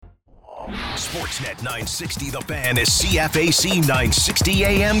Sportsnet 960 The Fan is CFAC 960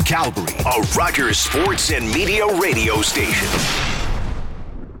 AM Calgary, a Rogers Sports and Media radio station.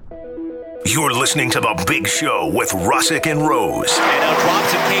 You're listening to The Big Show with Russick and Rose. And now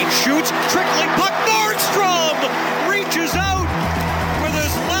drops it, Kane shoots, trickling puck, Nordstrom reaches out with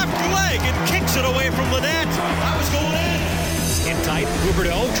his left leg and kicks it away from the net. That was going in. In tight,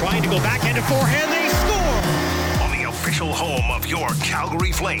 Huberdeau trying to go backhand and forehand, they score. On the official home of your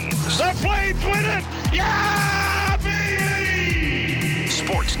Calgary Flames. The Flames win it! Yeah, baby!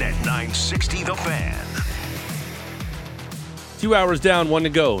 Sportsnet 960 The Fan. 2 hours down, 1 to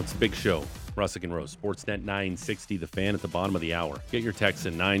go. It's a Big Show. Russick and Rose. Sportsnet 960, The Fan at the bottom of the hour. Get your text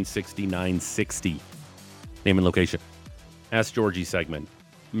in 960 960. Name and location. Ask Georgie segment.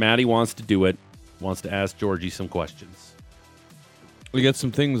 Maddie wants to do it. Wants to ask Georgie some questions. We got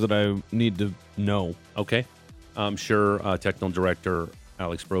some things that I need to know. Okay. I'm sure technical director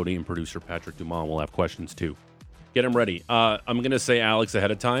Alex Brody and producer Patrick Dumont will have questions too. Get them ready. I'm going to say, Alex,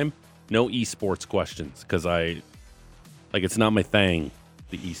 ahead of time, no esports questions because it's not my thing,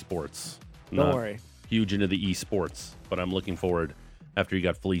 the esports. Don't worry. Huge into the esports, but I'm looking forward after you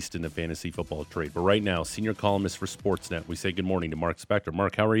got fleeced in the fantasy football trade. But right now, senior columnist for Sportsnet, we say good morning to Mark Spector.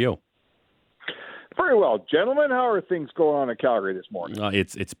 Mark, how are you? Very well, gentlemen. How are things going on in Calgary this morning?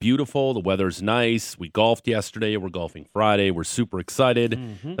 It's beautiful. The weather's nice. We golfed yesterday. We're golfing Friday. We're super excited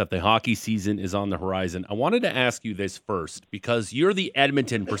that the hockey season is on the horizon. I wanted to ask you this first because you're the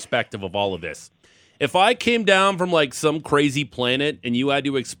Edmonton perspective of all of this. If I came down from like some crazy planet and you had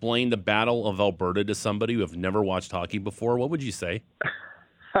to explain the Battle of Alberta to somebody who have never watched hockey before, what would you say?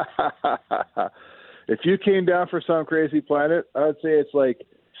 If you came down from some crazy planet, I would say it's like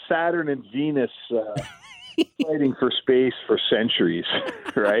Saturn and Venus fighting for space for centuries,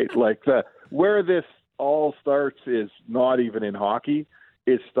 right? Like where this all starts is not even in hockey.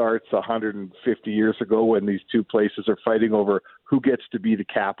 It starts 150 years ago when these two places are fighting over who gets to be the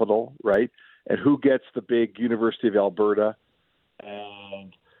capital, right? And who gets the big University of Alberta,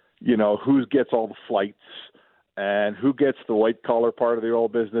 and, who gets all the flights, and who gets the white-collar part of the oil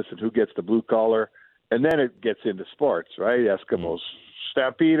business, and who gets the blue-collar. And then it gets into sports, right? Eskimos,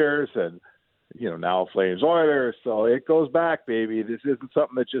 Stampeders, and, now Flames Oilers. So it goes back, baby. This isn't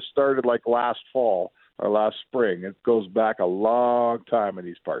something that just started like last fall or last spring. It goes back a long time in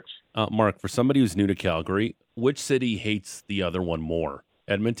these parts. Mark, for somebody who's new to Calgary, which city hates the other one more?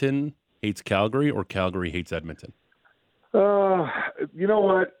 Edmonton hates Calgary or Calgary hates Edmonton? You know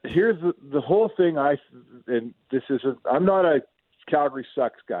what? Here's the whole thing. I'm not a Calgary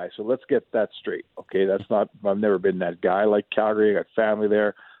sucks guy, so let's get that straight. Okay, I've never been that guy. I like Calgary. I got family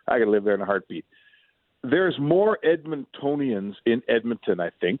there. I could live there in a heartbeat. There's more Edmontonians in Edmonton,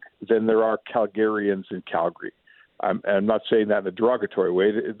 I think, than there are Calgarians in Calgary. I'm not saying that in a derogatory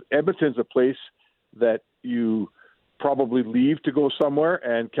way. Edmonton's a place that you probably leave to go somewhere,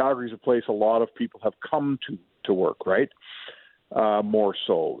 and Calgary's a place a lot of people have come to work, right? More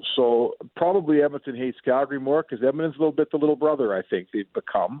so. So probably Edmonton hates Calgary more because Edmonton's a little bit the little brother, I think, they've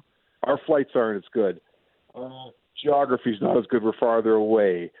become. Our flights aren't as good. Geography's not as good. We're farther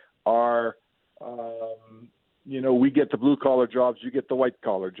away. We get the blue-collar jobs, you get the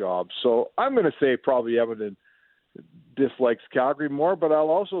white-collar jobs. So I'm going to say probably Edmonton dislikes Calgary more, but I'll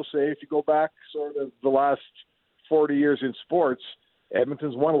also say if you go back sort of the last 40 years in sports,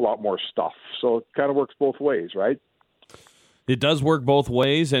 Edmonton's won a lot more stuff. So it kind of works both ways, right? It does work both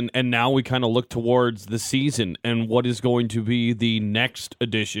ways, and now we kind of look towards the season and what is going to be the next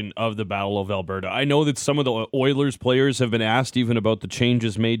edition of the Battle of Alberta. I know that some of the Oilers players have been asked even about the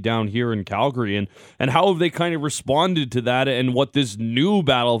changes made down here in Calgary and how have they kind of responded to that and what this new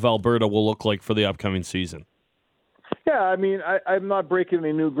Battle of Alberta will look like for the upcoming season. Yeah, I mean, I'm not breaking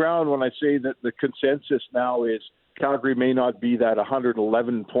any new ground when I say that the consensus now is Calgary may not be that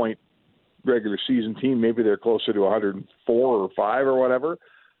 111-point regular season team. Maybe they're closer to 104 or 5 or whatever.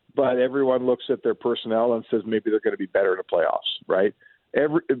 But everyone looks at their personnel and says maybe they're going to be better in the playoffs, right?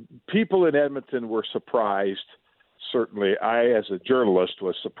 People in Edmonton were surprised. Certainly, I, as a journalist,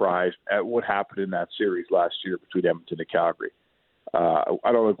 was surprised at what happened in that series last year between Edmonton and Calgary.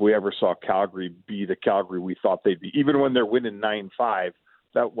 I don't think we ever saw Calgary be the Calgary we thought they'd be. Even when they're winning 9-5,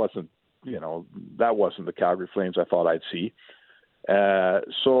 that wasn't the Calgary Flames I thought I'd see.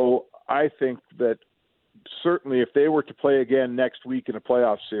 So I think that certainly if they were to play again next week in a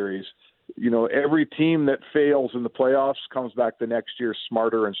playoff series, every team that fails in the playoffs comes back the next year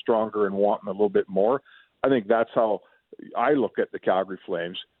smarter and stronger and wanting a little bit more. I think that's how I look at the Calgary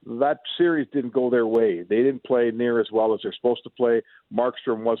Flames. That series didn't go their way. They didn't play near as well as they're supposed to play.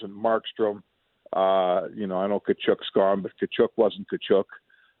 Markstrom wasn't Markstrom. I know Kachuk's gone, but Kachuk wasn't Kachuk.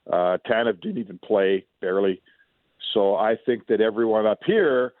 Tanev didn't even play, barely. So I think that everyone up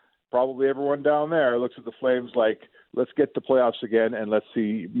here, probably everyone down there, looks at the Flames like, let's get the playoffs again and let's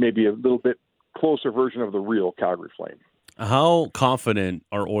see maybe a little bit closer version of the real Calgary Flame. How confident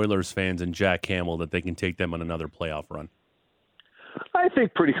are Oilers fans in Jack Campbell that they can take them on another playoff run? I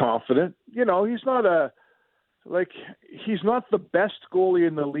think pretty confident. You know, he's not the best goalie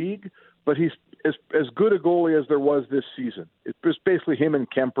in the league, but he's as good a goalie as there was this season. It's basically him and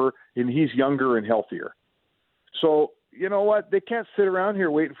Kemper, and he's younger and healthier. So, you know what? They can't sit around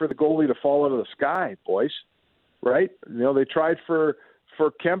here waiting for the goalie to fall out of the sky, boys. Right? You know, they tried for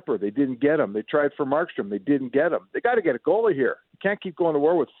Kemper. They didn't get him. They tried for Markstrom. They didn't get him. They got to get a goalie here. You can't keep going to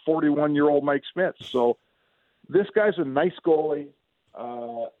war with 41-year-old Mike Smith. So this guy's a nice goalie.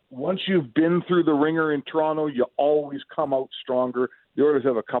 Once you've been through the ringer in Toronto, you always come out stronger. The Oilers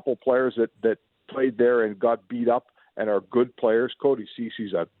have a couple players that played there and got beat up and are good players. Cody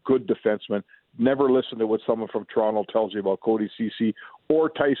Ceci's a good defenseman. Never listen to what someone from Toronto tells you about Cody Ceci or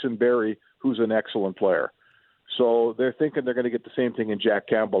Tyson Barrie, who's an excellent player. So they're thinking they're going to get the same thing in Jack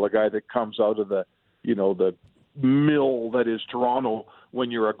Campbell, a guy that comes out of the mill that is Toronto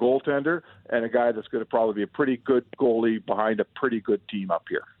when you're a goaltender, and a guy that's going to probably be a pretty good goalie behind a pretty good team up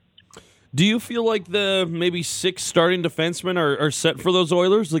here. Do you feel like the maybe 6 starting defensemen are set for those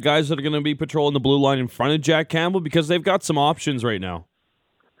Oilers, the guys that are going to be patrolling the blue line in front of Jack Campbell? Because they've got some options right now.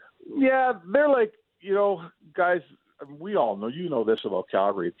 Yeah, they're like, guys, we all know, you know this about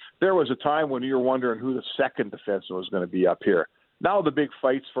Calgary. There was a time when you were wondering who the second defenseman was going to be up here. Now the big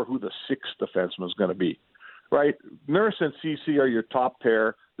fight's for who the 6th defenseman is going to be, right? Nurse and Ceci are your top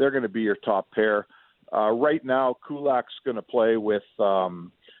pair. They're going to be your top pair. Right now, Kulak's going to play with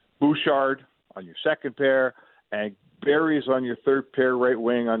Bouchard on your second pair, and Barry's on your third pair right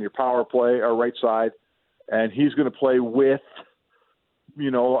wing on your power play or right side, and he's going to play with,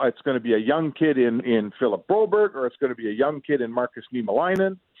 it's going to be a young kid in Philip Broberg, or it's going to be a young kid in Marcus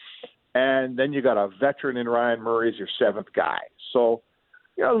Niemelainen. And then you got a veteran in Ryan Murray as your 7th guy. So,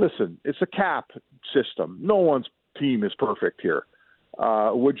 listen, it's a cap system. No one's team is perfect here.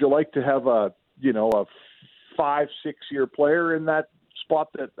 Would you like to have a 5-6 year player in that spot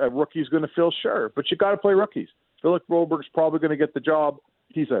that a rookie's going to fill? Sure, but you got to play rookies. Philip Broberg's probably going to get the job.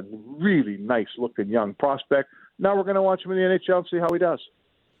 He's a really nice-looking young prospect. Now we're going to watch him in the NHL and see how he does.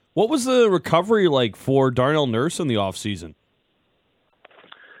 What was the recovery like for Darnell Nurse in the offseason?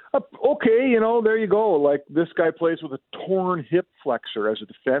 Okay, there you go. Like, this guy plays with a torn hip flexor as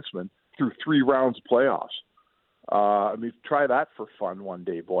a defenseman through 3 rounds of playoffs. Try that for fun one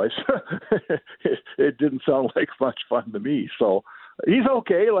day, boys. It didn't sound like much fun to me. So he's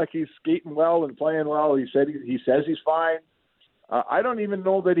okay. Like, he's skating well and playing well. He says he's fine. I don't even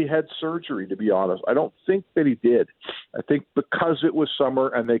know that he had surgery, to be honest. I don't think that he did. I think because it was summer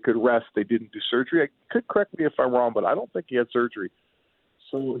and they could rest, they didn't do surgery. I could correct me if I'm wrong, but I don't think he had surgery.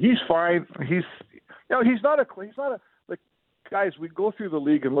 So he's fine. He's not a guys, we go through the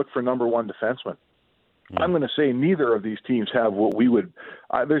league and look for number 1 defenseman. I'm going to say neither of these teams have what we would.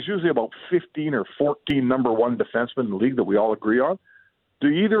 There's usually about 15 or 14 number 1 defensemen in the league that we all agree on. Do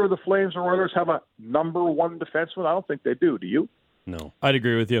either of the Flames or Oilers have a number 1 defenseman? I don't think they do. Do you? No. I'd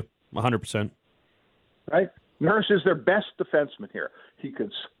agree with you 100%. Right? Nurse is their best defenseman here.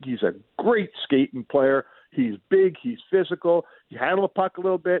 He's a great skating player. He's big. He's physical. You handle the puck a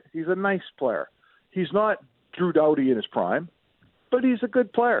little bit. He's a nice player. He's not Drew Doughty in his prime, but he's a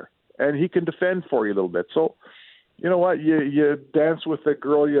good player, and he can defend for you a little bit. So, you know what? You dance with the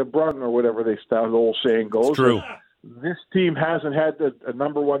girl you brung, or whatever the old saying goes. It's true. This team hasn't had a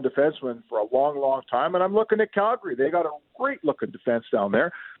number 1 defenseman for a long, long time, and I'm looking at Calgary. They got a great-looking defense down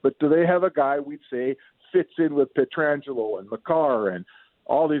there, but do they have a guy we'd say fits in with Pietrangelo and Makar and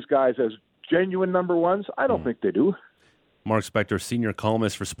all these guys as genuine number 1s? I don't think they do. Mark Spector, senior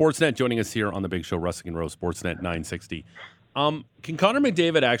columnist for Sportsnet, joining us here on the Big Show, Russick and Rose, Sportsnet 960. Can Connor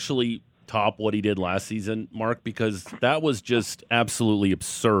McDavid actually top what he did last season, Mark? Because that was just absolutely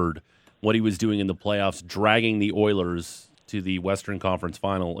absurd what he was doing in the playoffs, dragging the Oilers to the Western Conference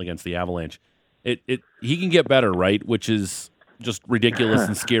Final against the Avalanche. He can get better, right? Which is just ridiculous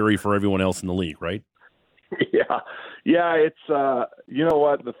and scary for everyone else in the league, right? Yeah. It's you know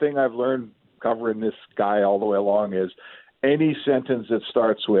what? The thing I've learned covering this guy all the way along is any sentence that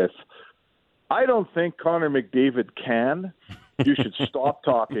starts with, "I don't think Connor McDavid can," you should stop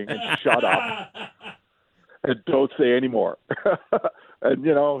talking and shut up and don't say anymore. And,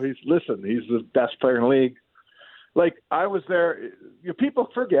 he's the best player in the league. Like, I was there. People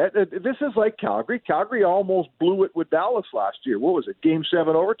forget. This is like Calgary. Calgary almost blew it with Dallas last year. What was it? Game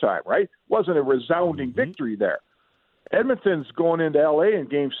 7 overtime, right? Wasn't a resounding victory there. Edmonton's going into L.A. in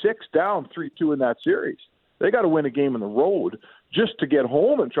Game 6 down 3-2 in that series. They got to win a game on the road just to get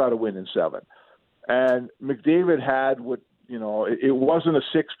home and try to win in 7. And McDavid had it wasn't a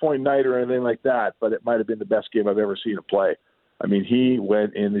 6-point night or anything like that, but it might have been the best game I've ever seen him play. I mean, he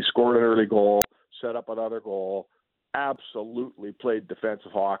went in, he scored an early goal, set up another goal, absolutely played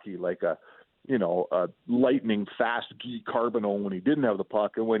defensive hockey like a lightning fast Guy Carbonneau when he didn't have the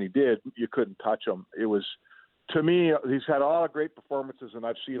puck, and when he did, you couldn't touch him. It was, to me, he's had all great performances, and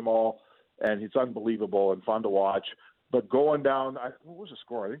I've seen them all, and he's unbelievable and fun to watch. But going down, what was the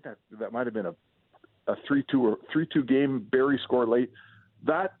score? I think that might have been a 3-2 game. Barrie scored late.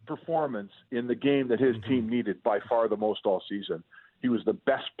 That performance in the game that his team needed by far the most all season. He was the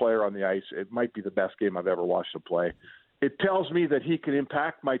best player on the ice. It might be the best game I've ever watched him play. It tells me that he can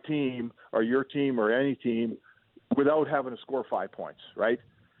impact my team or your team or any team without having to score 5 points, right?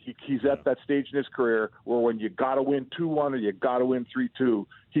 He's at that stage in his career where when you got to win 2-1 or you got to win 3-2,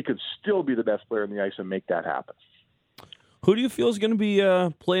 he could still be the best player on the ice and make that happen. Who do you feel is going to be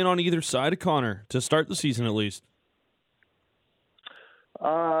playing on either side of Connor to start the season at least?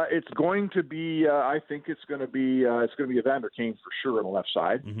 It's going to be. I think it's going to be. It's going to be Evander Kane for sure on the left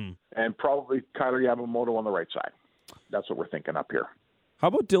side, and probably Kailer Yamamoto on the right side. That's what we're thinking up here. How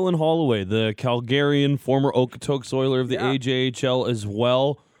about Dylan Holloway, the Calgarian former Okotoks Oiler of the AJHL as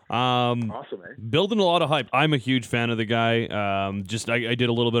well? Awesome, eh? Building a lot of hype. I'm a huge fan of the guy. I did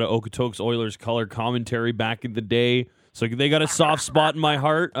a little bit of Okotoks Oilers color commentary back in the day, so they got a soft spot in my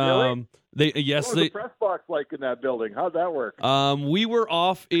heart. Really? What was the press box like in that building? How'd that work? We were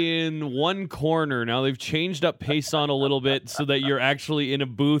off in one corner. Now they've changed up Payson a little bit so that you're actually in a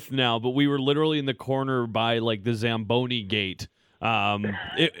booth now, but we were literally in the corner by like the Zamboni gate.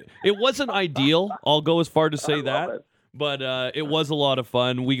 It wasn't ideal. I'll go as far to say that. But it was a lot of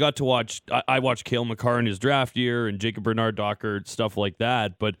fun. We got to watch. I watched Cale Makar in his draft year and Jacob Bernard Docker, stuff like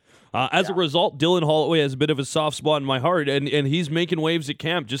that. But as a result, Dylan Holloway has a bit of a soft spot in my heart, and he's making waves at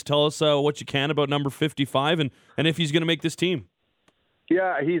camp. Just tell us what you can about number 55 and if he's going to make this team.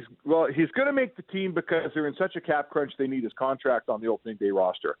 Yeah, he's going to make the team because they're in such a cap crunch. They need his contract on the opening day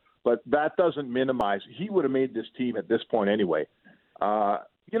roster. But that doesn't minimize. He would have made this team at this point anyway.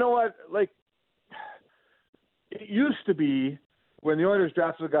 You know what? Like, it used to be when the Oilers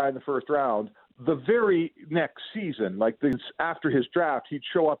drafted a guy in the first round, the very next season, after his draft, he'd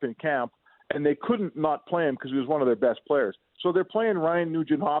show up in camp, and they couldn't not play him because he was one of their best players. So they're playing Ryan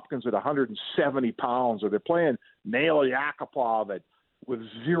Nugent-Hopkins at 170 pounds, or they're playing Nail Yakupov with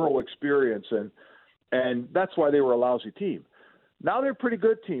zero experience, and that's why they were a lousy team. Now they're a pretty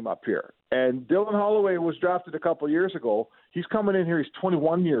good team up here. And Dylan Holloway was drafted a couple of years ago. He's coming in here. He's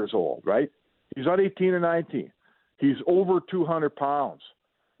 21 years old, right? He's not 18 or 19. He's over 200 pounds.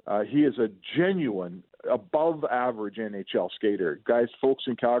 He is a genuine, above-average NHL skater. Guys, folks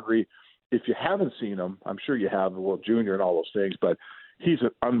in Calgary, if you haven't seen him, I'm sure you have, the World Junior and all those things, but he's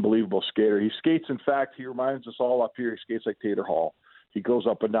an unbelievable skater. He skates, in fact, he reminds us all up here, he skates like Tater Hall. He goes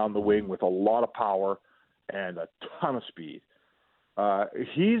up and down the wing with a lot of power and a ton of speed.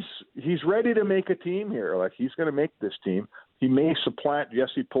 He's ready to make a team here. Like, he's going to make this team. He may supplant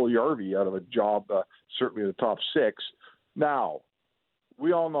Jesse Puljujarvi out of a job, certainly in the top 6. Now,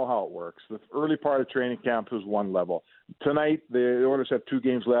 we all know how it works. The early part of training camp was one level. Tonight, the Oilers have 2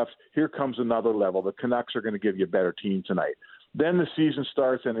 games left. Here comes another level. The Canucks are going to give you a better team tonight. Then the season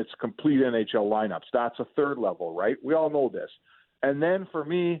starts, and it's complete NHL lineups. That's a third level, right? We all know this. And then for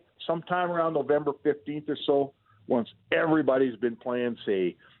me, sometime around November 15th or so, once everybody's been playing,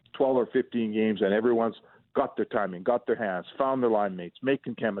 say, 12 or 15 games, and everyone's got their timing, got their hands, found their line mates,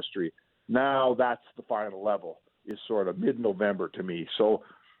 making chemistry, now that's the final level, is sort of mid-November to me. So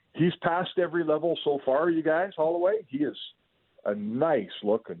he's passed every level so far, you guys, Holloway. He is a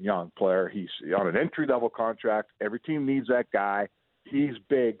nice-looking young player. He's on an entry-level contract. Every team needs that guy. He's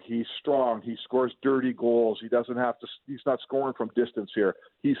big. He's strong. He scores dirty goals. He doesn't have to. He's not scoring from distance here.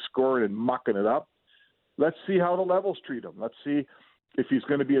 He's scoring and mucking it up. Let's see how the levels treat him. Let's see if he's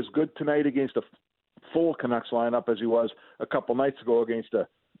going to be as good tonight against a full Canucks lineup as he was a couple nights ago against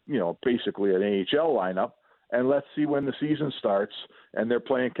basically an AHL lineup. And let's see when the season starts and they're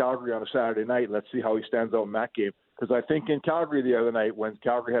playing Calgary on a Saturday night. Let's see how he stands out in that game. Because I think in Calgary the other night, when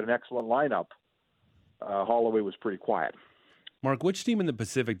Calgary had an excellent lineup, Holloway was pretty quiet. Mark, which team in the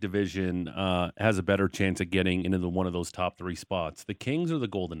Pacific Division has a better chance of getting into one of those top 3 spots, the Kings or the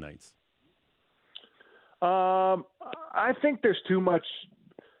Golden Knights? I think there's too much.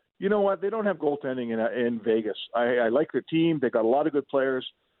 You know what? They don't have goaltending in Vegas. I like their team. They got a lot of good players.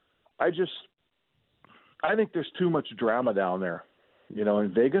 I think there's too much drama down there.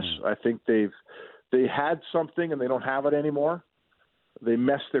 In Vegas, I think they've they had something and they don't have it anymore. They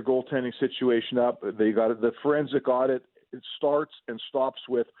messed their goaltending situation up. They got the forensic audit. It starts and stops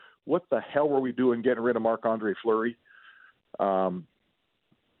with, what the hell were we doing getting rid of Marc-Andre Fleury?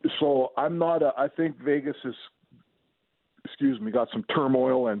 So I'm not. I think Vegas is. Got some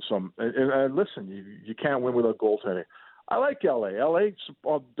turmoil and some. And listen, you can't win without goaltending. I like LA. LA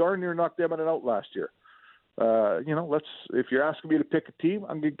darn near knocked them out last year. If you're asking me to pick a team,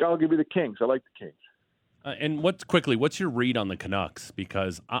 I'll give you the Kings. I like the Kings. And what's your read on the Canucks?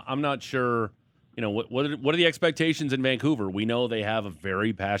 Because I'm not sure. What are the expectations in Vancouver? We know they have a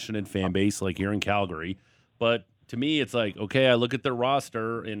very passionate fan base, like here in Calgary. But to me, it's like, okay, I look at their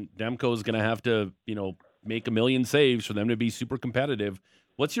roster, and Demko's going to have to, make a million saves for them to be super competitive.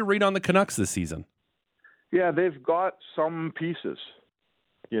 What's your read on the Canucks this season? Yeah, they've got some pieces.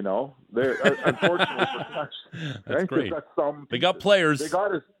 They're unfortunately for Canucks. That's great. They've got some pieces. They got players.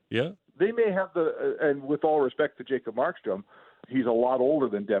 Yeah. They may have and with all respect to Jacob Markstrom, he's a lot older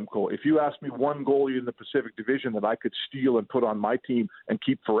than Demko. If you ask me one goalie in the Pacific Division that I could steal and put on my team and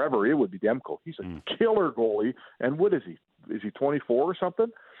keep forever, it would be Demko. He's a killer goalie. And what is he? Is he 24 or something?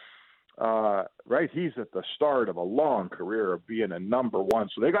 Right. He's at the start of a long career of being a number one.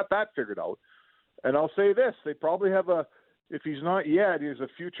 So they got that figured out. And I'll say this, they probably have if he's not yet, he's a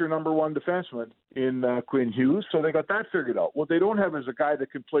future number one defenseman in Quinn Hughes. So they got that figured out. What they don't have is a guy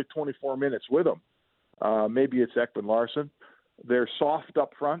that can play 24 minutes with him. Maybe it's Ekman Larsson. They're soft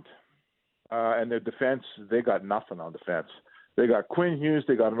up front, and their defense, they got nothing on defense. They got Quinn Hughes.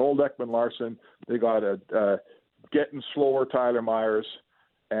 They got an old Ekman Larsson. They got a getting slower Tyler Myers.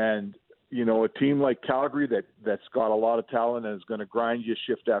 And, a team like Calgary that's got a lot of talent and is going to grind you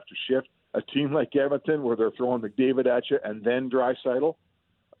shift after shift. A team like Edmonton where they're throwing McDavid at you and then Draisaitl.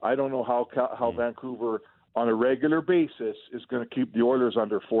 I don't know how Vancouver on a regular basis is going to keep the Oilers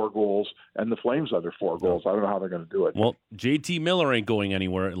under 4 goals and the Flames under 4 goals. I don't know how they're going to do it. Well, JT Miller ain't going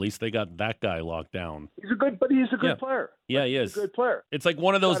anywhere. At least they got that guy locked down. He's a good player. Yeah, he is. He's a good player. It's like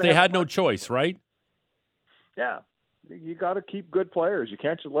one of those, they had no choice, right? Yeah. You got to keep good players. You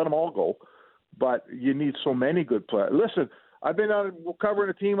can't just let them all go. But you need so many good players. Listen, I've been covering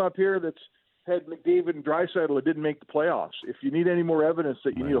a team up here that's had McDavid and Draisaitl that didn't make the playoffs. If you need any more evidence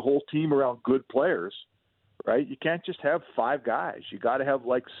that you need a whole team around good players, right, you can't just have 5 guys. You got to have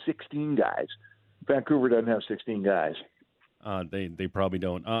 16 guys. Vancouver doesn't have 16 guys. They probably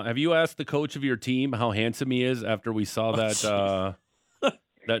don't. Have you asked the coach of your team how handsome he is after we saw that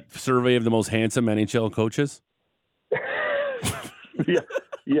that survey of the most handsome NHL coaches?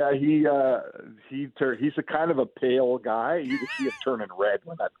 Yeah, he's a kind of a pale guy. You could see it turning red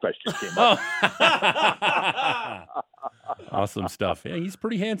when that question came up. Awesome stuff. Yeah, he's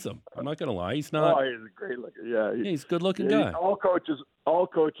pretty handsem. I'm not gonna lie. He's not. Oh, he's a great looking. Yeah, he's a good looking guy. All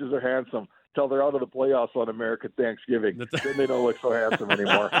coaches are handsome till they're out of the playoffs on American Thanksgiving. Then they don't look so handsome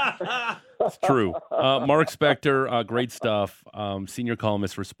anymore. It's true. Mark Spector, great stuff. Senior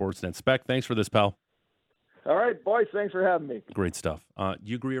columnist for Sportsnet. Spec, thanks for this, pal. All right, boys. Thanks for having me. Great stuff. Do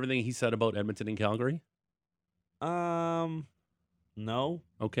you agree with everything he said about Edmonton and Calgary? No.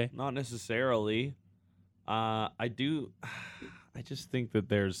 Okay. Not necessarily. I do. I just think that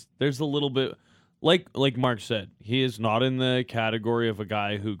there's a little bit, like Mark said, he is not in the category of a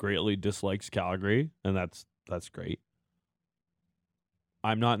guy who greatly dislikes Calgary, and that's great.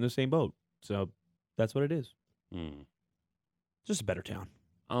 I'm not in the same boat, so that's what it is. Just a better town.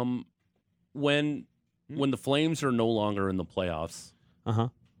 When the Flames are no longer in the playoffs,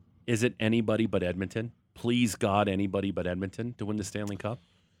 is it anybody but Edmonton? Please, God, anybody but Edmonton to win the Stanley Cup?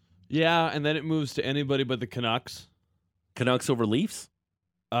 Yeah, and then it moves to anybody but the Canucks. Canucks over Leafs?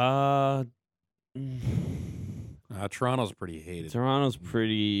 Toronto's pretty hated. Toronto's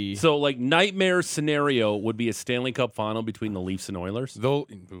pretty... So, nightmare scenario would be a Stanley Cup final between the Leafs and Oilers? That'd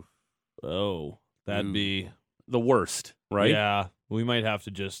be... the worst, right? Yeah, we might have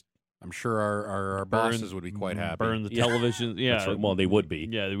to just... I'm sure our bosses would be quite happy. Burn the television. Yeah. That's right. Well, they would be.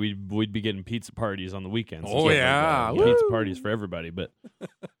 Yeah, we'd be getting pizza parties on the weekends. Oh, yeah. Pizza parties for everybody. But,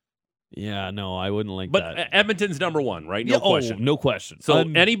 yeah, no, I wouldn't like that. But Edmonton's number one, right? No question. No question. So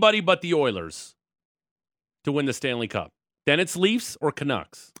anybody but the Oilers to win the Stanley Cup. Then it's Leafs or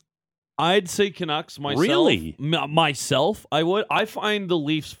Canucks? I'd say Canucks myself. Really? Myself, I would. I find the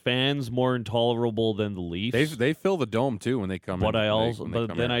Leafs fans more intolerable than the Leafs. They fill the dome too when they come in.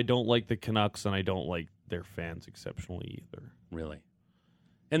 But then I don't like the Canucks, and I don't like their fans exceptionally either. Really?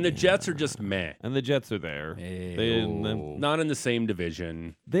 And the Jets are just meh. And the Jets are there. Not in the same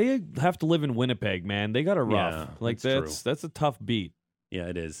division. They have to live in Winnipeg, man. They got a rough. Yeah, that's a tough beat. Yeah,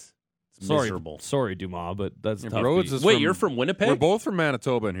 it is. It's sorry, miserable. Sorry, Dumas, but that's a tough Rhodes beat. Wait, you're from Winnipeg? We're both from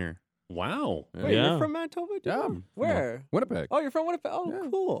Manitoba in here. Wow. Wait, Yeah. you're from Manitoba? Yeah, Dude? I'm Where? Winnipeg. Oh, you're from Winnipeg. Oh, Yeah.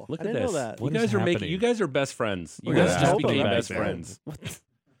 cool. Look I at didn't this. know that. You What guys is are happening? you guys are best friends. You Look at guys that. just Manitoba became back best there. friends.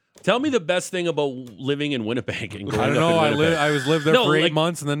 Tell me the best thing about living in Winnipeg and growing I don't up know. in Winnipeg. I lived there No, for 8 like-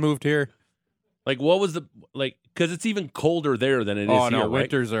 months and then moved here. Like, what was the because it's even colder there than it is Oh here, no, right?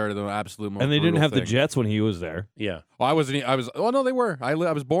 winters are the absolute most. And they didn't brutal have the thing. Jets when he was there. Yeah, Well, I wasn't. I was. Oh no, they were. I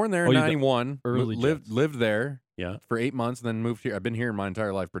was born there in Oh, you got '91. early lived Jets. lived there yeah. for 8 months and then moved here. I've been here my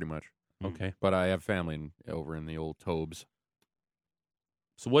entire life, pretty much. Okay. But I have family over in the old Tobes.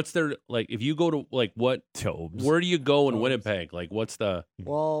 So what's there like if you go to like what? Tobes. Where do you go in Tobes. Winnipeg? Like, what's the?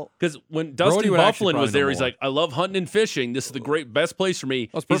 Well, Because when Brody Dustin would actually Bufflin was probably there, know he's more. like, "I love hunting and fishing. This is the best place for me."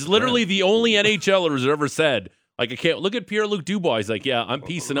 That's He's perfect literally for the only NHLer who's ever said, "Like, I can't look at Pierre-Luc Dubois." He's like, "Yeah, I'm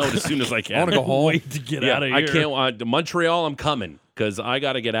peacing out as soon as I can." I want to go home. Wait to get Yeah, out of here. I can't. To Montreal, I'm coming because I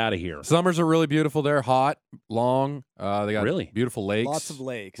got to get out of here. Summers are really beautiful there. Hot, long. They got Really? beautiful lakes. lots of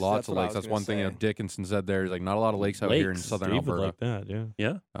lakes. Lots That's of what I lakes. was That's one thing gonna say. Dickinson said there. He's like, not a lot of lakes out here in Lakes. southern Steve would Alberta. like that, yeah.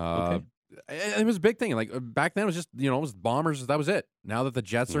 Yeah. Okay. It was a big thing. Like back then, it was just it was Bombers. That was it. Now that the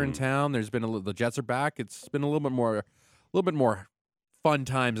Jets are in town, there's been the Jets are back. It's been a little bit more fun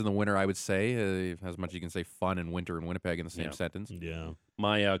times in the winter. I would say, as much as you can say fun and winter in Winnipeg in the same Yeah. sentence. Yeah.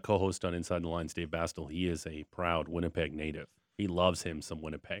 My co-host on Inside the Lines, Dave Bastel, he is a proud Winnipeg native. He loves him some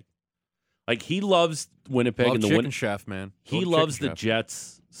Winnipeg. Like he loves Winnipeg Love and the Chicken Win. Chef, man. He Go to loves the Chicken Chef.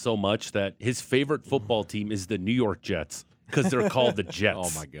 Jets so much that his favorite football team is the New York Jets because they're called the Jets.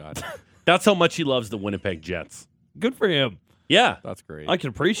 Oh my God, That's how much he loves the Winnipeg Jets. Good for him. Yeah. that's great. I can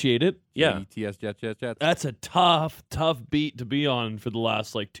appreciate it. Yeah. ETS Jets. That's a tough beat to be on for the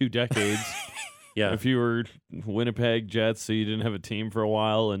last 2 decades. Yeah. If you were Winnipeg Jets, so you didn't have a team for a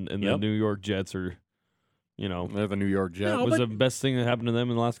while, and the Yep. New York Jets are, They're the New York Jets. No, was but- the best thing that happened to them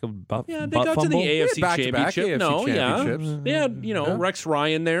in the last couple Yeah, they butt got fumble? to the AFC back-to-back Championship. AFC No, championships. yeah. They had, Yeah. Rex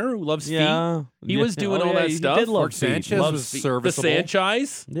Ryan there who loves feet. Yeah. He was doing Oh, all yeah, that he stuff. did love Mark feet. Sanchez Loves was feet. The serviceable.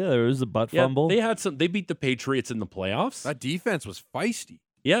 Sanchez. Yeah, there was a butt Yeah, fumble. they had some. They beat the Patriots in the playoffs. That defense was feisty.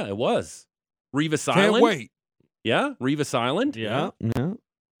 Yeah, it was. Revis Can't Island. wait. Yeah, Revis Island. yeah. It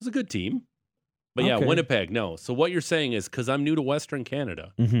was a good team. But yeah, Okay. Winnipeg. No. So what you're saying is because I'm new to Western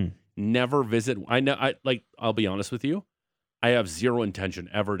Canada, Mm-hmm. never visit. I know. I'll be honest with you. I have zero intention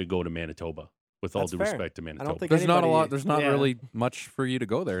ever to go to Manitoba. With all That's due fair. respect to I Manitoba. don't think There's not a anybody- lot. There's not yeah. really much for you to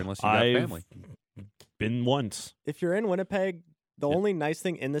go there unless you got I've family. been once. If you're in Winnipeg, the Yeah. only nice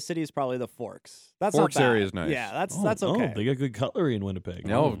thing in the city is probably the Forks. That's Forks not bad. area is nice. Yeah, that's okay. they got good cutlery in Winnipeg.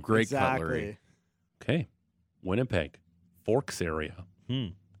 No, Mm. great exactly. cutlery. Okay, Winnipeg, Forks area. Hmm.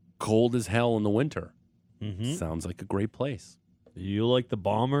 Cold as hell in the winter. Mhm. Sounds like a great place. You like the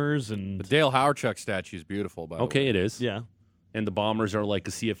Bombers and The Dale Hawerchuk statue is beautiful. By the Okay, way. it is. yeah, And the Bombers are like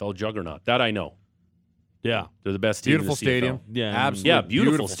a CFL juggernaut. That I know. yeah, They're the best team. Beautiful in the CFL. stadium. yeah, Absolutely Yeah,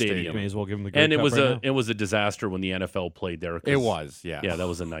 beautiful stadium. stadium. May as well give them the Grey And it Cup was right a now. it was a disaster when the NFL played there. 'cause- It was. Yeah. Yeah, that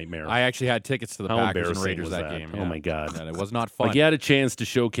was a nightmare. I actually had tickets to the How Packers and embarrassing Raiders was that that? game. Oh yeah. my God. And it was not fun. Like you had a chance to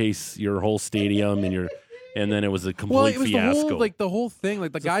showcase your whole stadium and then it was a complete Well, it was fiasco. the whole thing.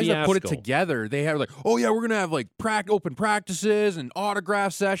 Like the It's a guys that put it fiasco. together, they had like, oh yeah, we're gonna have like open practices and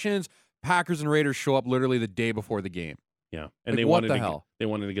autograph sessions. Packers and Raiders show up literally the day before the game. Yeah, Like, and they what wanted the to hell? they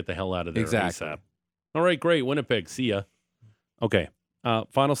wanted to get the hell out of there Exactly. ASAP. All right, great, Winnipeg. See ya. Okay,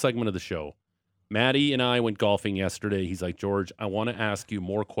 final segment of the show. Maddie and I went golfing yesterday. He's like, George, I want to ask you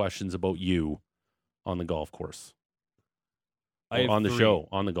more questions about you on the golf course. I Or have on the 3. show,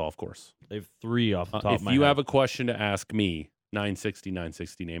 on the golf course. I have 3 off the top If of my you head. have a question to ask me, 960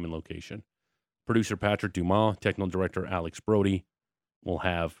 name and location. Producer Patrick Dumas, technical director Alex Brody will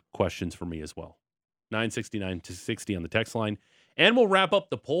have questions for me as well. 960 on the text line. And we'll wrap up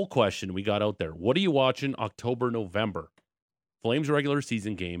the poll question we got out there. What are you watching October, November? Flames regular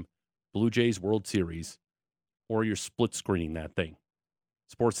season game, Blue Jays World Series, or you're split screening that thing?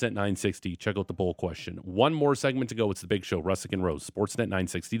 Sportsnet 960. Check out the poll question. One more segment to go. It's the big show. Russick and Rose. Sportsnet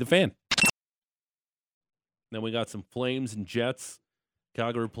 960, The Fan. Then we got some Flames and Jets.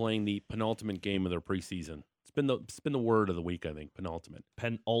 Calgary playing the penultimate game of their preseason. It's been the word of the week, I think. Penultimate,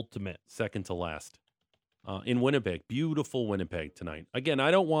 penultimate. second to last. In Winnipeg, beautiful Winnipeg tonight. Again,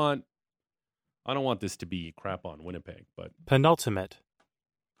 I don't want this to be crap on Winnipeg, but Penultimate.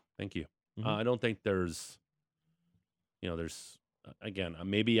 thank you. Mhm. I don't think there's again,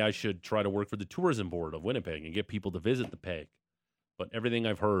 maybe I should try to work for the tourism board of Winnipeg and get people to visit the peg. But everything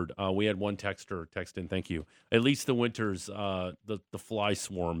I've heard, we had one texter text in, thank you. At least the winters, the fly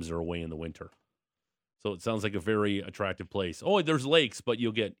swarms are away in the winter. So it sounds like a very attractive place. Oh, there's lakes, but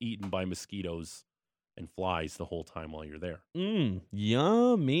you'll get eaten by mosquitoes and flies the whole time while you're there.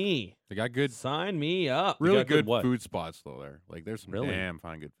 Yummy. They got good, Sign me up. really got good good what? food spots though. There, like there's some Really? damn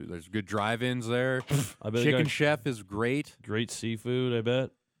fine good food. There's good drive-ins there. I bet they Chicken got Chef is great. great seafood, I bet.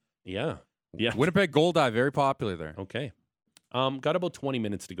 Yeah. Yeah. Winnipeg Gold Dive, very popular there. Okay. Got about 20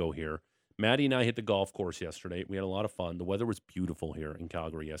 minutes to go here. Maddie and I hit the golf course yesterday. We had a lot of fun. The weather was beautiful here in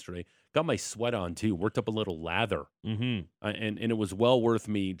Calgary yesterday. Got my sweat on too. Worked up a little lather. Mm-hmm. And it was well worth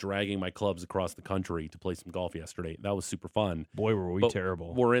me dragging my clubs across the country to play some golf yesterday. That was super fun. Boy, were we But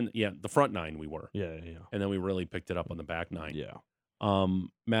terrible. We're in, the front nine we were. Yeah. And then we really picked it up on the back nine. Yeah.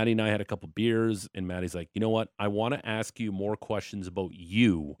 Maddie and I had a couple beers, and Maddie's like, you know what? I want to ask you more questions about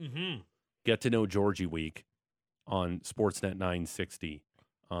you. Mm-hmm. Get to know Georgie Week on Sportsnet 960,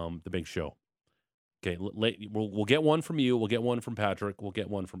 the big show. Okay, we'll get one from you. We'll get one from Patrick. We'll get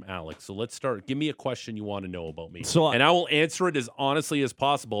one from Alex. So let's start. Give me a question you want to know about me. And I will answer it as honestly as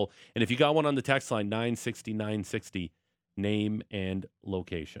possible. And if you got one on the text line, 960, name and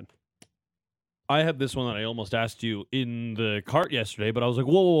location. I had this one that I almost asked you in the cart yesterday, but I was like,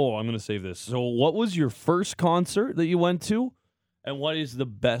 whoa, I'm going to save this. So what was your first concert that you went to? And what is the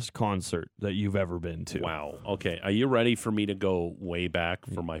best concert that you've ever been to? Wow. Okay. Are you ready for me to go way back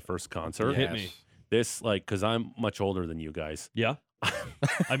for my first concert? Hit me. This, because I'm much older than you guys. Yeah.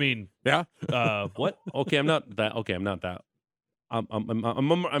 I mean, Yeah. what? Okay, I'm not that. Okay, I'm not that. I'm in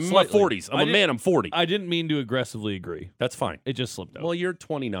my Slightly. 40s. I'm a man. I'm 40. I didn't mean to aggressively agree. That's fine. It just slipped out. Well, you're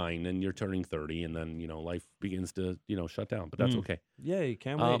 29 and you're turning 30, and then life begins to shut down. But that's okay. Yay,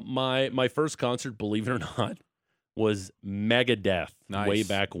 can't wait. My first concert, believe it or not, was Megadeth. Nice. Way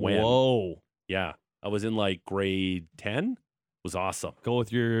back when. Whoa. Yeah, I was in grade 10. Was awesome. Go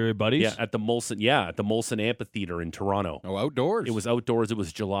with your buddies? Yeah, at the Molson Amphitheater in Toronto. Oh, outdoors. It was outdoors. It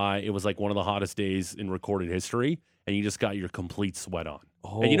was July. It was one of the hottest days in recorded history, and you just got your complete sweat on.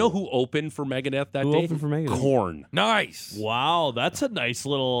 Oh. And you know who opened for Megadeth that Who day? opened for Megadeth? Korn. nice. Wow, that's a nice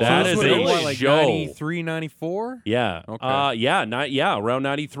little... That This is would've a been, what, show. 93, 94? Yeah. Okay. Around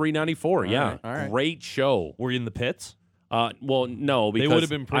 93, 94. All yeah. right, all right. Great show. Were you in the pits? Well, no, because would've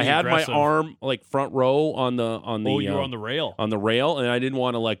been pretty I had aggressive. my arm front row on the Oh, you were on the rail. on the rail, and I didn't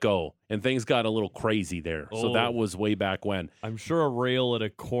want to let go, and things got a little crazy there. So Oh. that was way back when. I'm sure a rail at a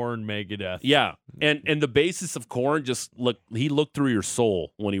Korn Megadeth. Yeah, and the bassist of Korn he looked through your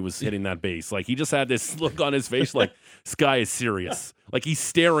soul when he was hitting that bass. He just had this look on his face, this guy is serious. He's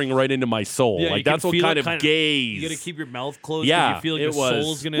staring right into my soul. Yeah, you that's can what feel kind it of kinda- gaze. You got to keep your mouth closed. Yeah, you feel like it your was.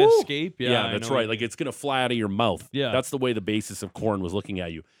 soul's going to escape. Yeah, I that's know right. what you It's gonna fly out of your mouth. Yeah. That's the way the bassist of Korn was looking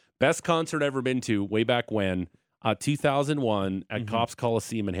at you. Best concert ever been to, way back when, 2001 at Cops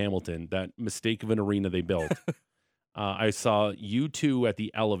Coliseum in Hamilton. That mistake of an arena they built. I saw U2 at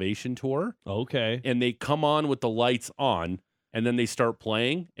the Elevation Tour, mean. Okay. and they come on with the lights on, and then they start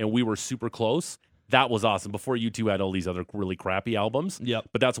playing, and we were super close. That was awesome. Before U2 had all these other really crappy albums. Yep.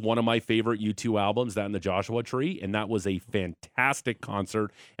 But that's one of my favorite U2 albums, that and the Joshua Tree. And that was a fantastic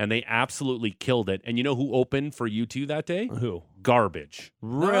concert. And they absolutely killed it. And you know who opened for U2 that day? Who? Garbage.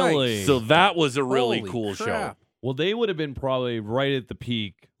 Really? So that was a really Holy cool crap. show. Well, they would have been probably right at the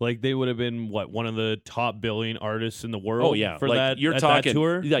peak. They would have been one of the top billion artists in the world. Oh, yeah. for that. You're at talking that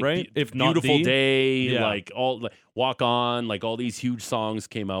tour, right? If not Beautiful the, Day, Yeah. Walk On, all these huge songs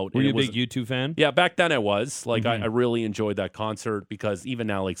came out. Were and you it a was- big U2 fan? Yeah, back then I was. I Mhm. really enjoyed that concert because even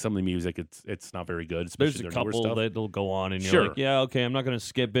now, some of the music, it's not very good. There's especially a their newer couple stuff. that'll go on, and you're Sure. like, yeah, okay, I'm not going to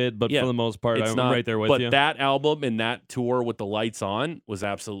skip it, but Yeah, for the most part, It's I'm not, right there with but you. that album and that tour with the lights on was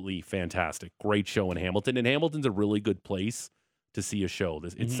absolutely fantastic. Great show in Hamilton. And Hamilton's a really good place to see a show.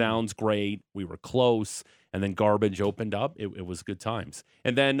 It sounds great. We were close. And then Garbage opened up. It was good times.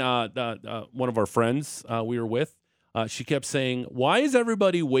 And then one of our friends we were with, she kept saying, "Why is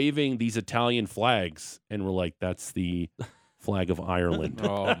everybody waving these Italian flags?" And we're like, "That's the flag of Ireland."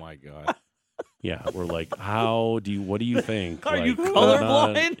 Oh, my God. Yeah, we're like, what do you think? Are you Like,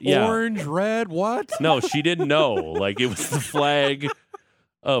 colorblind? yeah. Orange, red, what? No, she didn't know. It was the flag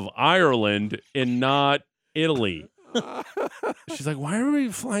of Ireland and not Italy. She's like, why are we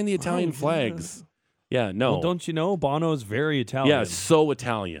flying the Italian flags? Yeah, no. Well, don't you know Bono's very Italian? Yeah, so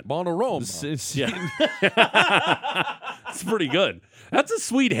Italian. Bono Rome. Yeah. It's pretty good. That's a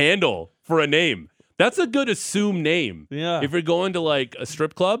sweet handle for a name. That's a good assumed name. Yeah. If you're going to a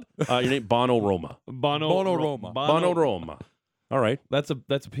strip club, your name Bono Roma. Bono Roma. Bono Roma. All right. That's a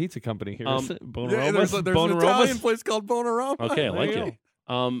pizza company here. isn't it? Bono Yeah, there's Roma's? an Bono Italian Roma's? place called Bono Roma. Okay, I There like you it.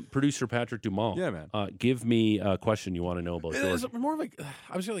 go. Producer Patrick Dumas. Yeah, man. Give me a question you want to know about George. It's more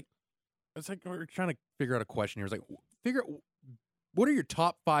I was it's like we're trying to figure out a question here. It's figure out what are your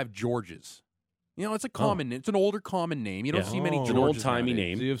top 5 Georges? It's a common name. It's an older common name. You don't Yeah. see many Oh. It's Georges an old-timey nowadays.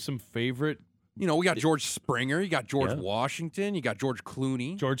 name. Do you have some favorite we got George Springer, you got George Yeah. Washington, you got George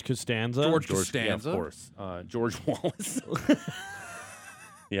Clooney, George Costanza. George Yeah, Costanza. of course. George Wallace.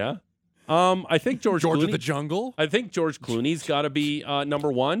 Yeah. I think George George Clooney. of the Jungle. I think George Clooney's got to be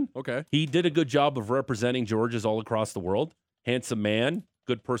number one. Okay. He did a good job of representing Georges all across the world. Handsome man,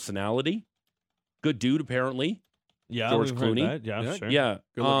 good personality, good dude apparently. Yeah, George we've heard Clooney. that. Yeah, Yeah. sure. Yeah.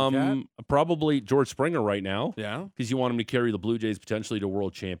 Good-looking Probably George Springer right now Yeah. because you want him to carry the Blue Jays potentially to a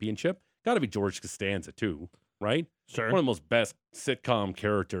world championship. Got to be George Costanza too, right? Sure. One of the most best sitcom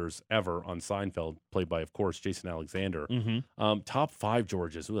characters ever on Seinfeld, played by, of course, Jason Alexander. Mm-hmm. Top 5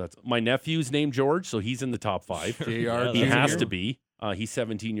 Georges. Ooh, that's my nephew's named George, so he's in the top 5. JR. Yeah, He that's has true. to be. He's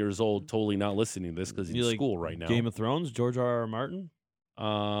 17 years old, totally not listening to this because he's You in like school right now. Game of Thrones, George R.R. Martin.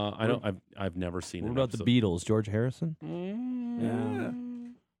 I don't. I've never seen. What an about the episode. Beatles, George Harrison? Yeah.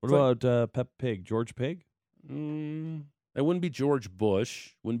 What about Peppa Pig, George Pig? It wouldn't be George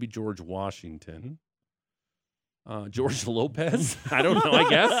Bush. Wouldn't be George Washington. George Lopez. I don't know. I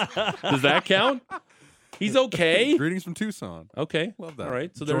guess does that count? He's okay. Greetings from Tucson. Okay. Love that. All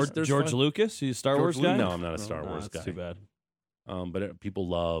right. So George, there's George fun. Lucas, you a Star George Wars guy? No, I'm not a Star No, Wars that's guy. too bad. But people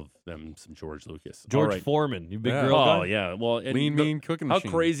love them some George Lucas. George All right. Foreman, you big Yeah. grill Oh guy? yeah. Well, and Lean, mean cooking How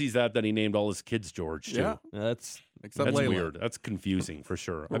machine. crazy is that he named all his kids George too? Yeah. That's Except That's Layla. weird. That's confusing for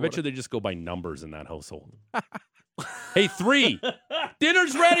sure. I Or bet you they just go by numbers in that household. Hey, 3.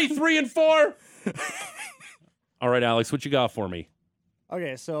 Dinner's ready. 3 and 4. All right, Alex, what you got for me?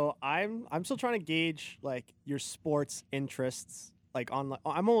 Okay, so I'm still trying to gauge like your sports interests. Like I'm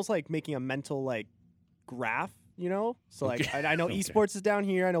almost like making a mental like graph, So like Okay. I know Okay. esports is down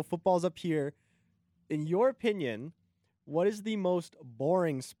here. I know football's up here. In your opinion, what is the most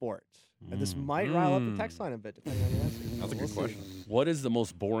boring sport? And this might rile up the text line a bit, depending on your answer. That's a good We'll see. question. What is the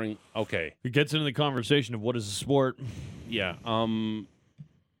most boring? Okay, it gets into the conversation of what is a sport. yeah.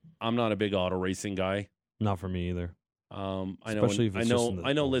 I'm not a big auto racing guy. Not for me either. I know. Especially if it's just in the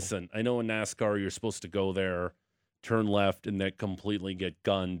oval. Listen, I know in NASCAR you're supposed to go there, turn left, and then completely get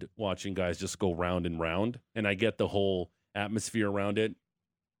gunned watching guys just go round and round. And I get the whole atmosphere around it.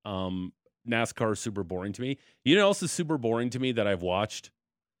 NASCAR is super boring to me. You know what else is super boring to me that I've watched?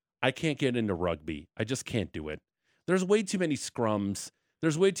 I can't get into rugby. I just can't do it. There's way too many scrums.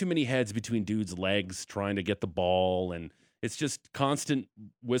 There's way too many heads between dudes' legs trying to get the ball, and it's just constant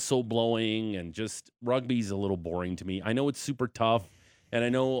whistle blowing, and just rugby's a little boring to me. I know it's super tough, and I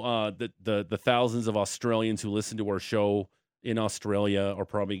know that the thousands of Australians who listen to our show in Australia are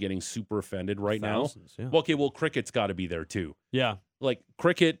probably getting super offended right Thousands, now. yeah. Well, okay, well, cricket's got to be there too. Yeah. Like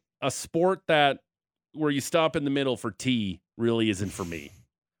cricket, a sport that where you stop in the middle for tea really isn't for me.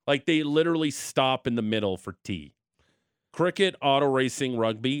 Like they literally stop in the middle for tea. Cricket, auto racing,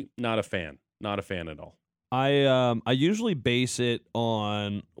 rugby, not a fan. Not a fan at all. I usually base it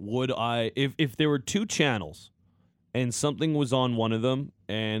on if there were 2 channels and something was on one of them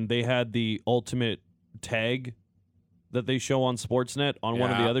and they had the ultimate tag that they show on Sportsnet on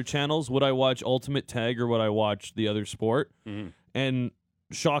one of the Yeah. other channels, would I watch ultimate tag or would I watch the other sport? Mhm. And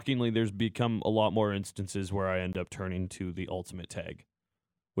shockingly, there's become a lot more instances where I end up turning to the ultimate tag,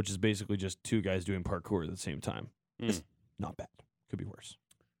 which is basically just 2 guys doing parkour at the same time. It's not bad. Could be worse.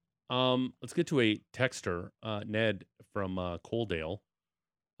 Let's get to a texter, Ned from Coaldale.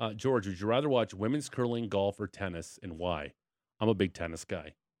 George, would you rather watch women's curling, golf, or tennis, and why? I'm a big tennis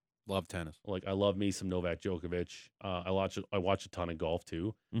guy. Love tennis. Like I love me some Novak Djokovic. I watch a ton of golf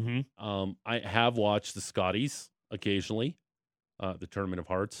too. Mm-hmm. I have watched the Scotties occasionally, the Tournament of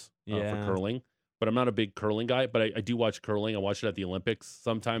Hearts for Yeah. curling, but I'm not a big curling guy. But I do watch curling. I watch it at the Olympics.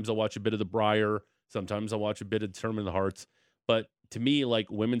 Sometimes I'll watch a bit of the Briar. Sometimes I'll watch a bit of the Tournament of the Hearts. But to me,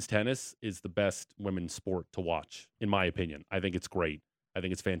 like women's tennis is the best women's sport to watch, in my opinion. I think it's great. I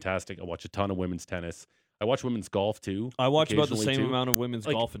think it's fantastic. I watch a ton of women's tennis. I watch women's golf too. I watch about the occasionally, same too. amount of women's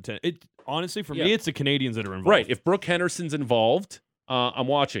Like- golf and tennis. It honestly, for Yeah. me, it's the Canadians that are involved. Right. If Brooke Henderson's involved, I'm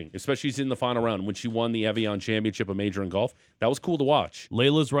watching, especially she's in the final round when she won the Evian Championship, a major in golf. That was cool to watch.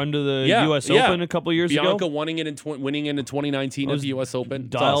 Layla's run to the Yeah, U.S. yeah. Open a couple years Bianca ago. winning it in 2019 I at was the U.S. Open. It's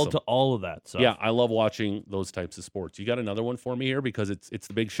Dialed awesome. to all of that. So Yeah, I love watching those types of sports. You got another one for me here because it's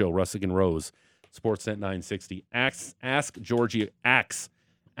the big show, Russick and Rose, Sportsnet 960. Ask Georgie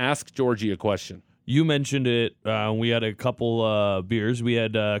a question. You mentioned it. We had a couple beers. We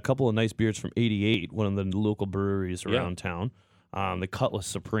had a couple of nice beers from 88, one of the local breweries Yeah. around town. The Cutlass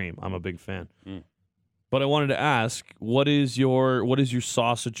Supreme. I'm a big fan. Mm. But I wanted to ask, what is your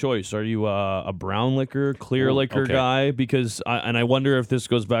sauce of choice? Are you a brown liquor, clear Oh, liquor okay. guy? Because I wonder if this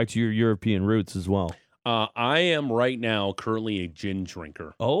goes back to your European roots as well. I am right now currently a gin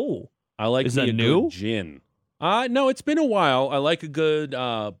drinker. Oh, I like Is me that a new? good gin. No, it's been a while. I like a good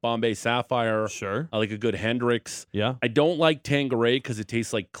Bombay Sapphire. Sure. I like a good Hendrix. Yeah. I don't like Tanqueray because it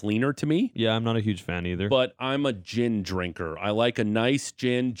tastes like cleaner to me. Yeah, I'm not a huge fan either. But I'm a gin drinker. I like a nice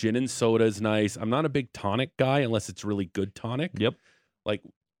gin. Gin and soda is nice. I'm not a big tonic guy unless it's really good tonic. Yep. Like,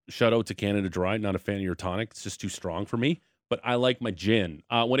 shout out to Canada Dry. Not a fan of your tonic. It's just too strong for me. But I like my gin.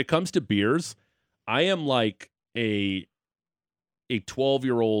 When it comes to beers, I am like a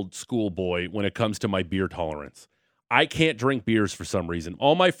 12-year-old schoolboy when it comes to my beer tolerance. I can't drink beers for some reason.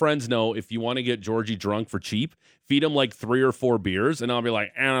 All my friends know if you want to get Georgie drunk for cheap, feed him like 3 or 4 beers, and I'll be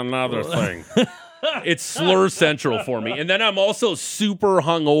like, and another thing. It's slur central for me. And then I'm also super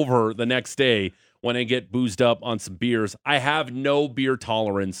hungover the next day when I get boozed up on some beers. I have no beer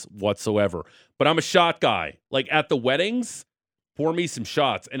tolerance whatsoever. But I'm a shot guy. Like at the weddings, pour me some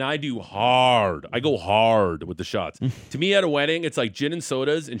shots, and I do hard. I go hard with the shots. To me, at a wedding, it's like gin and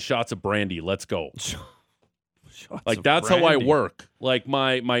sodas and shots of brandy. Let's go. Like that's how I work. Like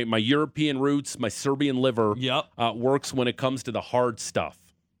my European roots, my Serbian liver works when it comes to the hard stuff.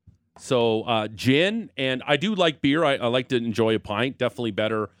 So gin, and I do like beer. I like to enjoy a pint. Definitely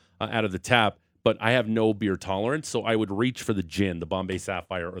better out of the tap. But I have no beer tolerance, so I would reach for the gin, the Bombay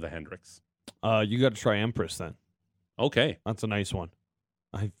Sapphire or the Hendrix. You got to try Empress then. Okay. That's a nice one.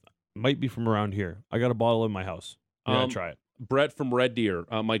 I might be from around here. I got a bottle in my house. You gotta try it. Brett from Red Deer.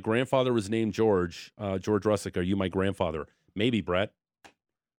 My grandfather was named George. George Russick, are you my grandfather? Maybe, Brett.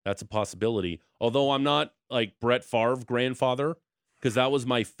 That's a possibility. Although I'm not like Brett Favre grandfather, because that was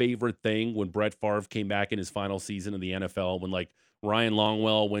my favorite thing when Brett Favre came back in his final season of the NFL, when like Ryan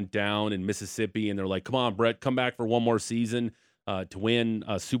Longwell went down in Mississippi, and they're like, come on, Brett, come back for one more season to win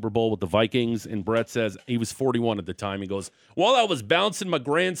a Super Bowl with the Vikings. And Brett says, he was 41 at the time. He goes, well, I was bouncing my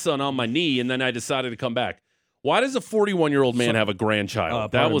grandson on my knee, and then I decided to come back. Why does a 41-year-old man have a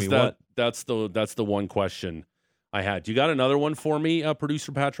grandchild? That's the one question I had. You got another one for me,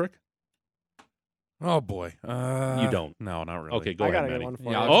 producer Patrick? Oh boy, you don't. No, not really. Okay, go ahead, I got Manny. one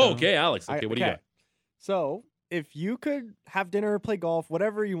for Yeah, you. Okay, Alex. Okay, what do you got? So, if you could have dinner or play golf,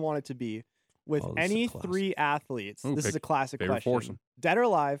 whatever you want it to be, with Oh, this is a any classic. 3 athletes, Ooh, this is a classic favorite question. foursome. Dead or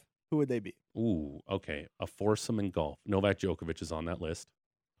alive, who would they be? Ooh, okay. A foursome in golf. Novak Djokovic is on that list.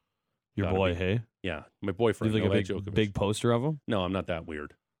 Your Gotta boy, be. hey? Yeah, my You boyfriend, have like Novak a Djokovic. big poster of him? No, I'm not that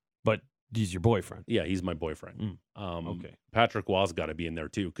weird. But he's your boyfriend. Yeah, he's my boyfriend. Okay. Patrick Waugh's got to be in there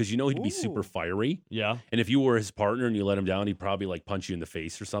too, because you know he'd be super Ooh. fiery. Yeah. And if you were his partner and you let him down, he'd probably like punch you in the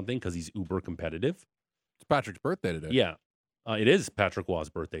face or something because he's uber competitive. It's Patrick's birthday today. Yeah. It is Patrick Waugh's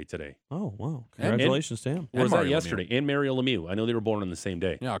birthday today. Oh, wow. And- Congratulations to him. Or was that Mario yesterday? And Mario Lemieux. I know they were born on the same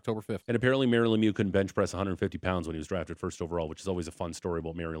day. Yeah, October 5th. And apparently Mario Lemieux couldn't bench press 150 pounds when he was drafted first overall, which is always a fun story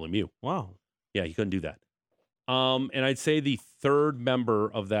about Mario Lemieux. Wow. Yeah, he couldn't do that. And I'd say the third member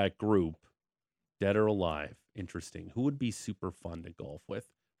of that group, dead or alive, interesting. Who would be super fun to golf with?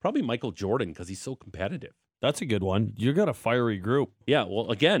 Probably Michael Jordan because he's so competitive. That's a good one. You got a fiery group. Yeah, well,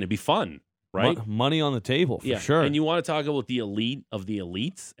 again, it'd be fun, right? Money on the table, for sure. And you want to talk about the elite of the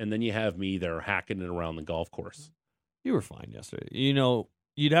elites, and then you have me there hacking it around the golf course. You were fine yesterday. You know,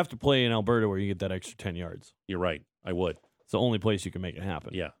 you'd have to play in Alberta where you get that extra 10 yards. You're right. I would. It's the only place you can make it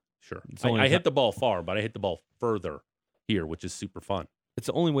happen. Yeah, sure. It's only I hit the ball far, but I hit the ball further here, which is super fun. It's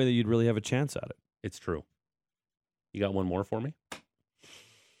the only way that you'd really have a chance at it. It's true. You got one more for me?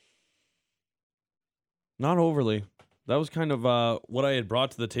 Not overly. That was kind of what I had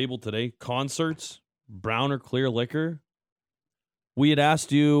brought to the table today. Concerts, brown or clear liquor. We had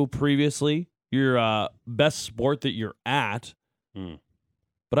asked you previously your best sport that you're at. Hmm.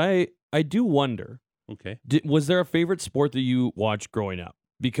 But I do wonder, Okay. was there a favorite sport that you watched growing up?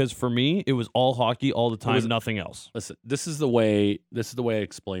 Because for me, it was all hockey all the time, was- nothing else. Listen, this is the way I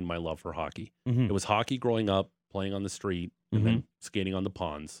explain my love for hockey. Mhm. It was hockey growing up, playing on the street, and then skating on the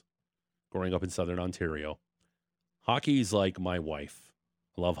ponds, growing up in Southern Ontario. Hockey's like my wife.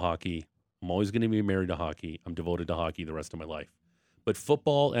 I love hockey. I'm always going to be married to hockey. I'm devoted to hockey the rest of my life. But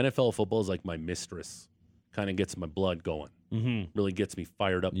football, NFL football is like my mistress. Kind of gets my blood going. Mm-hmm. Really gets me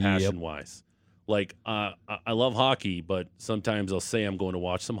fired up Yep. passion-wise. Like, I love hockey, but sometimes I'll say I'm going to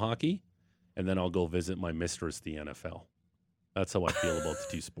watch some hockey, and then I'll go visit my mistress, the NFL. That's how I feel about the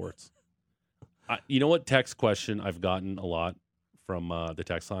two sports. You know what text question I've gotten a lot from the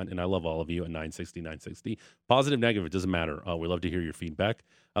text line, and I love all of you at 960. Positive, negative, it doesn't matter. We love to hear your feedback.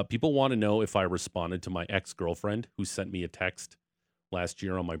 People want to know if I responded to my ex-girlfriend who sent me a text last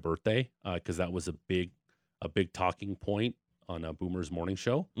year on my birthday, because that was a big talking point on Boomer's morning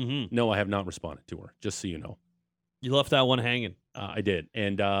show. Mm-hmm. No, I have not responded to her, just so you know. You left that one hanging. I did.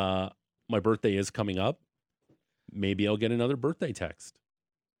 And my birthday is coming up. Maybe I'll get another birthday text.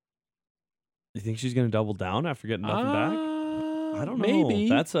 You think she's going to double down after getting nothing back? I don't know. Maybe.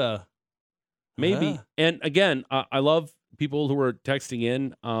 That's a maybe. And again, I love people who are texting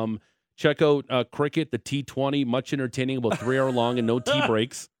in. Check out Cricket, the T20, much entertaining, about 3 hour long and no tea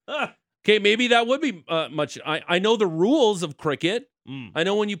breaks. Okay, maybe that would be much. I know the rules of cricket. I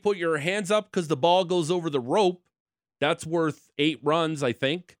know when you put your hands up because the ball goes over the rope, that's worth 8 runs, I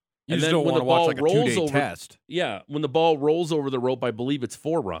think. You And just then don't when want the to watch ball like a rolls 2-day over, test. yeah, when the ball rolls over the rope, I believe it's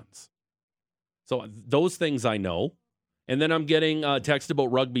 4 runs. So those things I know. And then I'm getting text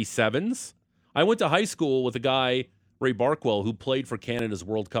about rugby sevens. I went to high school with a guy, Ray Barkwell, who played for Canada's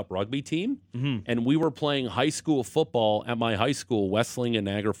World Cup rugby team. And we were playing high school football at my high school, Westling in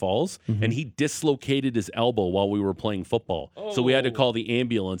Niagara Falls, and he dislocated his elbow while we were playing football. So we had to call the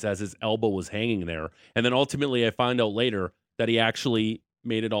ambulance as his elbow was hanging there. And then ultimately I found out later that he actually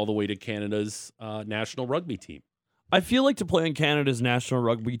made it all the way to Canada's national rugby team. I feel like to play in Canada's national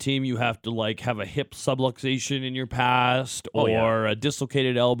rugby team, you have to like have a hip subluxation in your past or a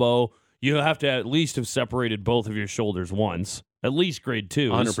dislocated elbow. You have to at least have separated both of your shoulders once, at least grade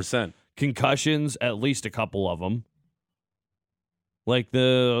 2. 100%. Concussions, at least a couple of them. Like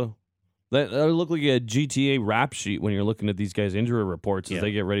that look like a GTA rap sheet when you're looking at these guys' injury reports as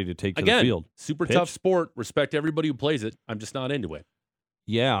they get ready to take to the field. Super tough sport. Respect everybody who plays it. I'm just not into it.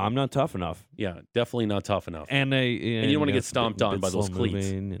 Yeah, I'm not tough enough. Yeah, definitely not tough enough. And you don't want to get stomped on by those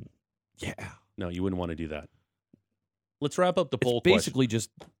cleats. Yeah. No, you wouldn't want to do that. Let's wrap up the poll It's basically just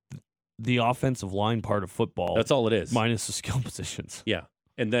the offensive line part of football. That's all it is. Minus the skill positions. Yeah.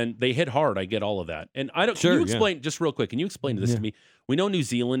 And then they hit hard. I get all of that. And I don't. Sure, can you explain just real quick? Can you explain this to me? We know New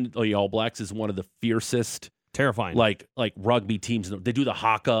Zealand, the All Blacks, is one of the fiercest, terrifying, like rugby teams. They do the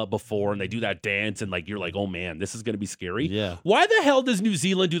haka before, and they do that dance, and like you're like, oh man, this is going to be scary. Yeah. Why the hell does New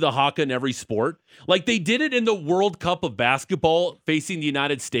Zealand do the haka in every sport? Like they did it in the World Cup of basketball facing the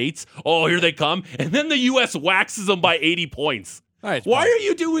United States. Oh, here they come, and then the U.S. waxes them by 80 points. Right, Why are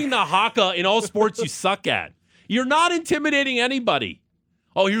you doing the haka in all sports you suck at? You're not intimidating anybody.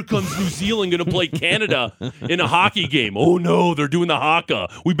 Oh, here comes New Zealand going to play Canada in a hockey game. Oh, no, they're doing the haka.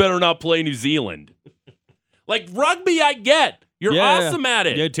 We better not play New Zealand. Like rugby, I get. You're awesome at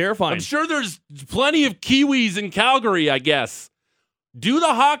it. Yeah, terrifying. I'm sure there's plenty of Kiwis in Calgary, I guess. Do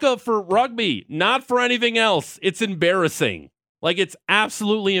the haka for rugby, not for anything else. It's embarrassing. Like, it's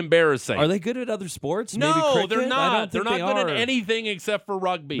absolutely embarrassing. Are they good at other sports? No, Maybe cricket? they're not. They're not good are. at anything except for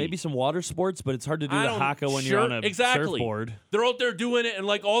rugby. Maybe some water sports, but it's hard to do the haka when you're on a surfboard. They're out there doing it, and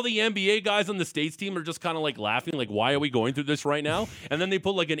like all the NBA guys on the States team are just kind of like laughing, like, why are we going through this right now? And then they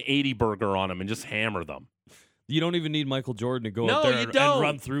put like an 80 burger on them and just hammer them. You don't even need Michael Jordan to go out there and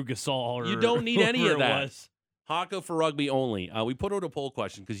run through Gasol. You don't need any of that. Was. Haka for rugby only. We put out a poll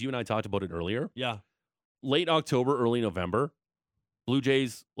question because you and I talked about it earlier. Yeah. Late October, early November. Blue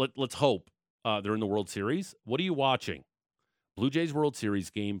Jays, let's hope they're in the World Series. What are you watching? Blue Jays World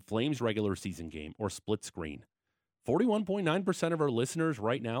Series game, Flames regular season game, or split screen? 41.9% of our listeners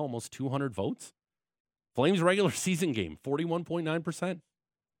right now, almost 200 votes. Flames regular season game, 41.9%.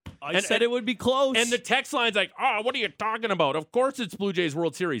 I said it would be close. And the text line's like, what are you talking about? Of course it's Blue Jays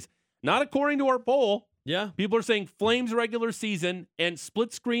World Series. Not according to our poll. Yeah. People are saying Flames regular season and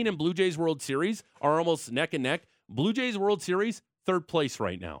split screen and Blue Jays World Series are almost neck and neck. Blue Jays World Series, 3rd place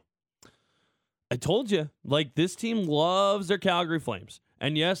right now. I told you, like, this team loves their Calgary Flames.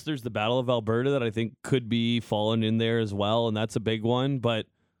 And yes, there's the Battle of Alberta that I think could be fallen in there as well, and that's a big one. But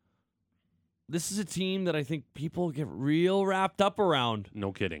this is a team that I think people get real wrapped up around.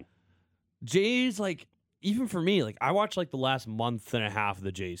 No kidding. Jays, like, even for me, like, I watched, like, the last month and a half of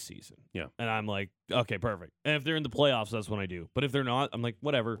the Jays season. Yeah. And I'm like, okay, perfect. And if they're in the playoffs, that's when I do. But if they're not, I'm like,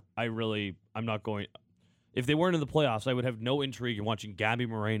 whatever. I'm not going... If they weren't in the playoffs, I would have no intrigue in watching Gabby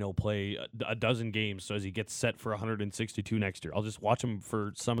Moreno play a dozen games so as he gets set for 162 next year. I'll just watch him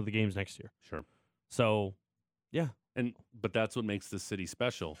for some of the games next year. Sure. So, yeah. But that's what makes this city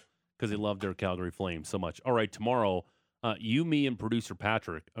special because they love their Calgary Flames so much. All right, tomorrow, you, me, and producer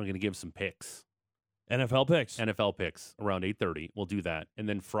Patrick are going to give some picks. NFL picks. Around 8:30. We'll do that. And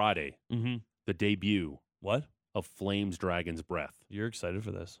then Friday, the debut. What? Of Flames Dragon's Breath. You're excited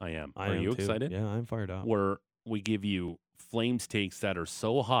for this. I am. I Are am you too. excited? Yeah, I'm fired up. Where we give you Flames takes that are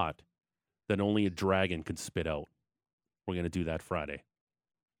so hot that only a dragon could spit out. We're going to do that Friday.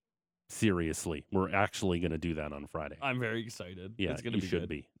 Seriously. We're actually going to do that on Friday. I'm very excited. Yeah, it's gonna you be should good.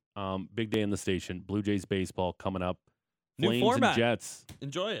 be. Big day in the station. Blue Jays baseball coming up. New Flames format. and Jets.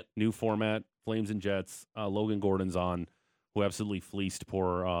 Enjoy it. New format. Flames and Jets. Logan Gordon's on, who absolutely fleeced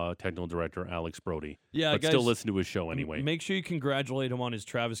poor technical director Alex Brody. Yeah, but guys, still listen to his show anyway. Make sure you congratulate him on his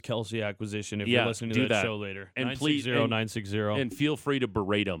Travis Kelce acquisition if you're listening to do that show later. And 960-960. And feel free to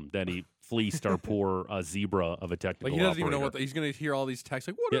berate him that he fleeced our poor zebra of a technical Like he doesn't even know operator. what he's going to hear all these texts.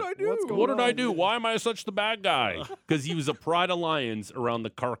 Like, what did I do? What's going What did I on? do? Why am I such the bad guy? Because he was a pride of lions around the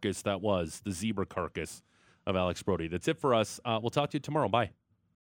carcass that was the zebra carcass of Alex Brody. That's it for us. We'll talk to you tomorrow. Bye.